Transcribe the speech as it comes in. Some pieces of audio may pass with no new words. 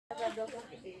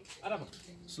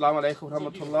Assalamu alaikum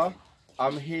rahmatullah.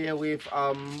 I'm here with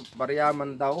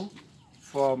Mariam Dao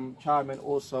from Chamen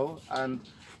also, and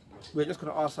we're just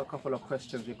going to ask a couple of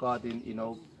questions regarding,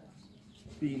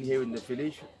 being here in the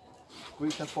village.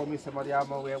 Greet us for Mr.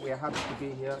 Mariama. We're happy to be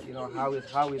here. How is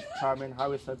Chamen?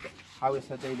 How is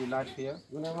her daily life here?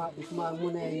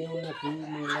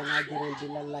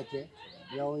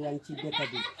 yow yang ci dëkk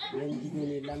bi yeen jigéen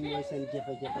ñi lan mooy seen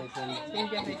jafe-jafe seen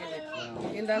jafe-jafe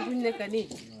ñun daal buñ nekk nii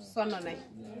sonn nañ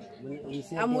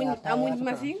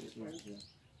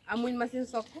amuñ machine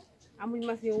sokk amuñ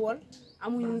machine wol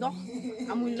amuñ ndox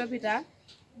amuñ lopitaan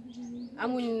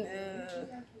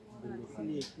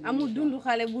amuñ dundu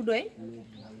xale bu doy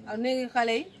ak néegi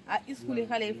xale yi ak school yi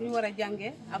xale yi fu ñu war a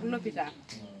jàngee ak lopitaan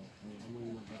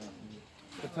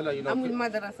Tell her,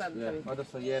 madrasa,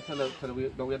 tell her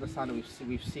we understand and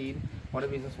we've seen. One of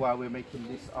the reasons why we're making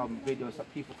this video is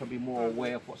that people can be more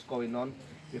aware of what's going on,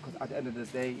 because at the end of the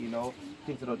day,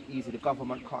 things are not easy. The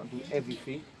government can't do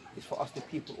everything. It's for us, the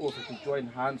people, also to join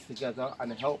hands together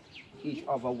and help each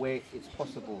other where it's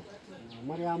possible.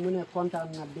 Maria mune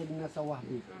kontaan na dégg na sa wax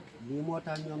bi lii moo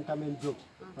tax ñoom tamit jóg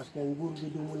parce que nguur bi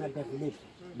du mun a def lépp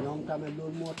ñoom tamit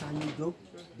loolu moo tax ñu jóg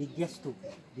di gestu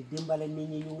di dimbale nit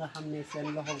ñi ñu nga xam ne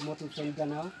seen loxo motul seen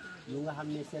gannaaw ñu nga xam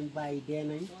ne seen baay dee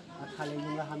nañ ak xale ñu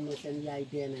nga xam ne seen yaay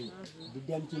dee nañ di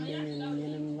dem ci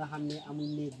ñeneen ñu nga xam ne amuñ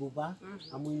néeg bu baax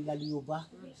amuñ lal yu baax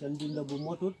seen dunda bu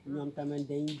motut ñoom tamit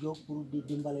dañuy jóg pour di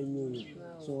dimbale ñooñu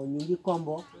so ñu ngi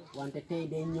kombo wante tey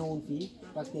day ñëwoon fii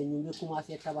parce que ñu ngi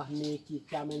commencé tabax néeg ci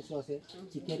Chamen Sosseh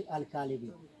ci kër alkaali bi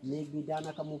néeg bi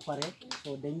daanaka mu pare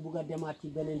so dañ bugg a demaat ci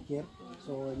beneen kër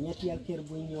so ñetteel kër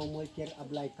buy ñëw mooy kër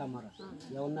Ablaye Camara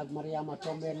yow nag Mariama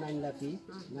tombé nañ la fii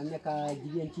nga nekk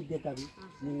jigéen ci dëkk bi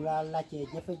ñu ngi laa laajte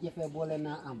jafe-jafe boole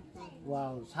naa am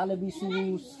waaw xale bi su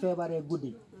feebaree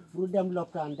guddi pour dem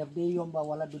lopitaan daf dee yomba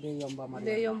wala du dee yomba ma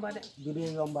dee yomba de du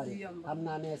dee yomba de xam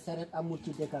naa ne saret amul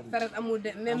ci dëkk bi saret amul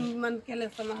de même man kele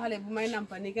sama xale bu may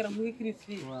nampa ni keroog mu ngi crise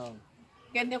fii waaw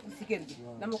kenn nekkul si kër gi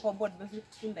dama ko bot ba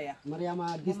si ndaya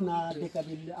Mariama gis naa dëkk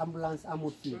bi ambulance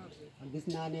amul fii gis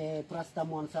naa ne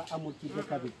paracetamol sax amul ci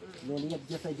dëkk bi loolu yëpp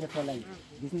jafe-jafe lañ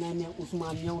gis naa ne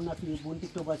Ousmane ñëw na fii bunti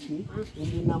Tabaski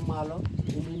indi na maalo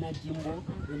indi na jimbo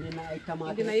indi na ay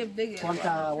tamaate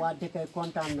kontaan waa dëkkay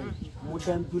kontaan nañ mu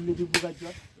dem julli bi bugg a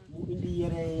jot mu indi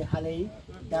yére xale yi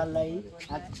dàlla yi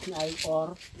ak ay or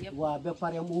waa ba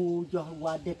pare mu jox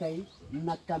waa dëkkay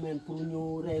nag tamit pour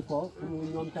ñu rey ko pour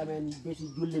ñoom tamit bési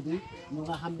julli bi ñu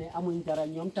nga xam ne amuñ dara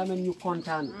ñoom tamit ñu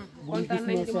kontaan bu ñu gis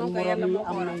ne seen morom yi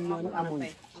am nañ ñooñu amuñ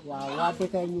waaw waa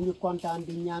dëkkay ñu ngi kontaan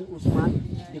di ñaan Ousmane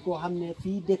di ko xam ne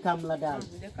fii dëkkam la daal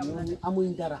ñooñu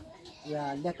amuñ dara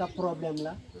waaw lekka problème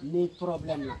la néeg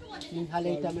problème la suñ xale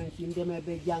yi tamit suñ demee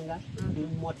ba jànga duñ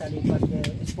mottali parce que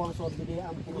sponsor bi day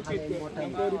am pour xale yi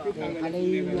mottali xale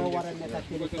yi ñoo war a nekk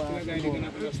kilifa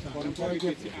kon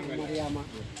jërëjëf Mariama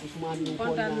Ousmane ñu ko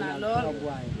ñaanal trop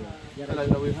waaye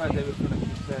we heard everything that you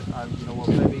said, and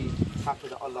we're very happy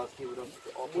that Allah has given us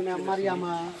the mu ne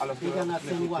Mariama dégg na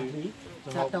seen wax bi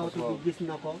sa tawtu bi gis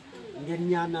na ko ngeen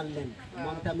ñaanal leen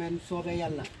moom tamit soobee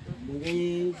yàlla mu ngi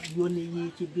yónni yi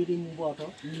ci biir mbooto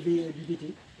bi biti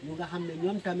ñu nga xam ne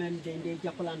ñoom tamit dañ dee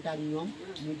jàppalante ak ñoom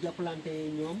ñu jàppalante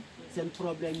ñoom seen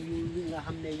problème yu nga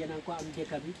xam ne yéen a ko am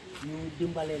dëkk bi ñu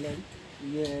dimbale leen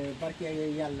barke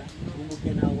yàlla bu mu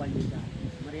gën a wàññi daal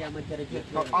Mariama jërëjëf.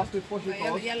 Before she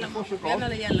goes, yàlla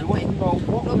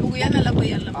la ko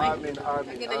yàlla may.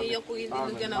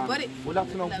 We'd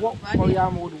like to know what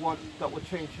Mariama would want that would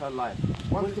change her life.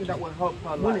 One thing that would help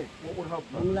her life. What would help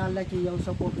her? mu laa la ci yow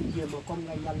sa bopp jéema comme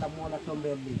nga yàlla moo la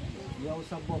tombeel lii yow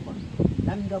sa boppa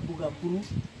lan nga bugg a pour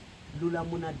lu la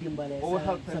mun a dimbale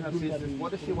sa dunda bi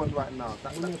what does she want right now?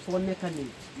 mu ne foo nekk nii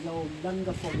yow lan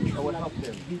nga foog la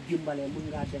di dimbale mun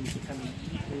ngaa dem ci kanam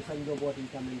pour sa njaboot yi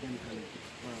tamit dem kanam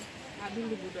waaw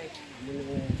dundu bu doy mu ne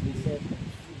di seet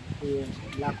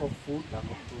lack of food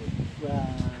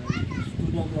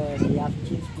students they have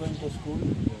kids going to school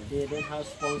they don't have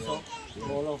sponsor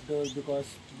all of those because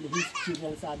his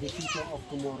children are the future of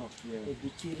tomorrow. If the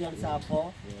children are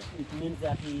poor, it means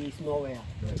that he is nowhere.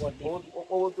 But what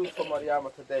we'll do for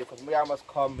Mariama today, because Mariama's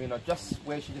come, just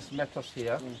where she just met us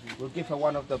here, we'll give her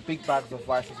one of the big bags of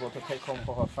rice as well to take home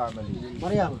for her family.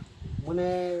 Mariama,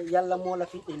 mune yalla mo la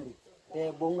fi indi.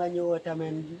 Te bo nga ñëw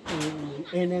tamit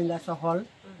ene nga sa xol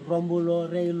rombulo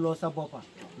reyloo sa boppa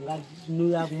nga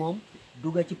nuyu ak moom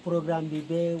dugga ci programme bi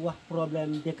ba wax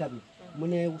problème dëkk bi mu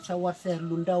ne sa war seex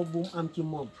lu ndaw bu mu am ci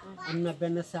moom am na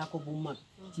benn saako bu mag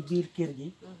ci biir kër gi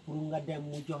pour nga dem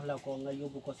mu jox la ko nga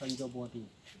yóbbu ko sa njaboot yi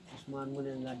Ousmane mu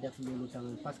ne nga def loolu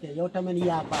tamit parce que yow tamit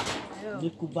yaa baax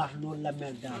nit ku baax noonu la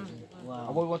mel daal waaw.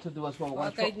 And what we want to do as well,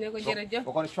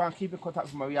 we're going to try and keep in contact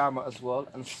with Mariama as well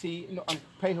and see, and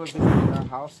pay her a visit in her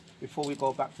house before we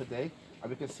go back today, and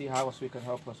we can see how else we can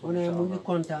help us. mu ne mu ngi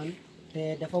kontaan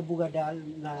te dafa bugg a daal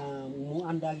mu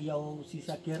ànd ak yow si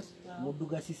sa kër mu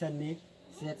dugga si sa néeg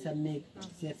seet sa néeg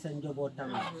seet sa njaboot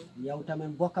tamit yow tamit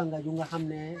bokka nga yu nga xam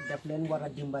ne daf leen war a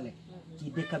dimbale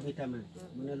ci dëkk bi tamit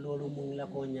mu ne loolu mu ngi la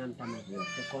ko ñaan tamit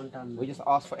te kontaan. We just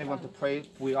ask for everyone to pray.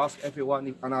 We ask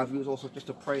everyone and our viewers also just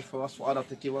to pray for us, for Allah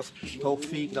to give us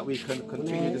tawfiq that we can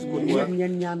continue this good work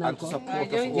and to support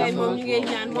us also.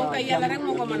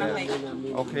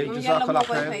 Okay, jazakallah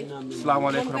khair. Assalamu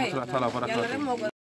alaikum wa rahmatullahi wa barakatuh.